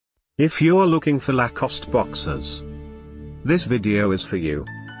If you're looking for Lacoste boxers, this video is for you.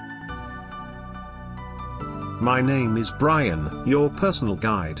 My name is Brian, your personal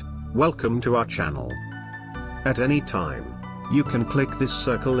guide. Welcome to our channel. At any time, you can click this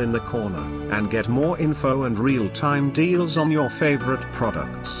circle in the corner and get more info and real-time deals on your favorite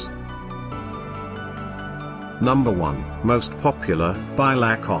products. Number 1, most popular, by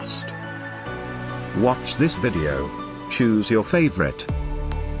Lacoste. Watch this video. Choose your favorite.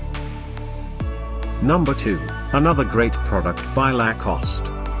 Number 2, another great product by Lacoste.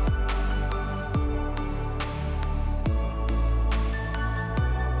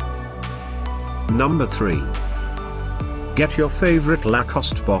 Number 3. Get your favorite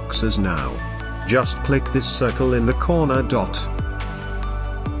Lacoste boxers now. Just click this circle in the corner dot.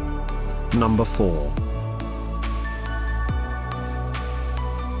 Number 4.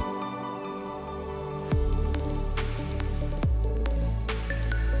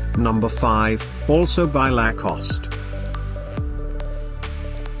 Number 5, also by Lacoste.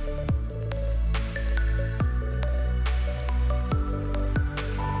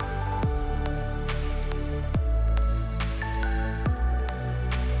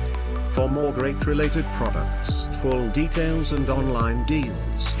 For more great related products, full details and online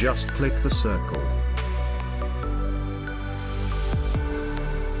deals, just click the circle.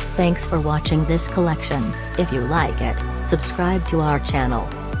 Thanks for watching this collection. If you like it, subscribe to our channel.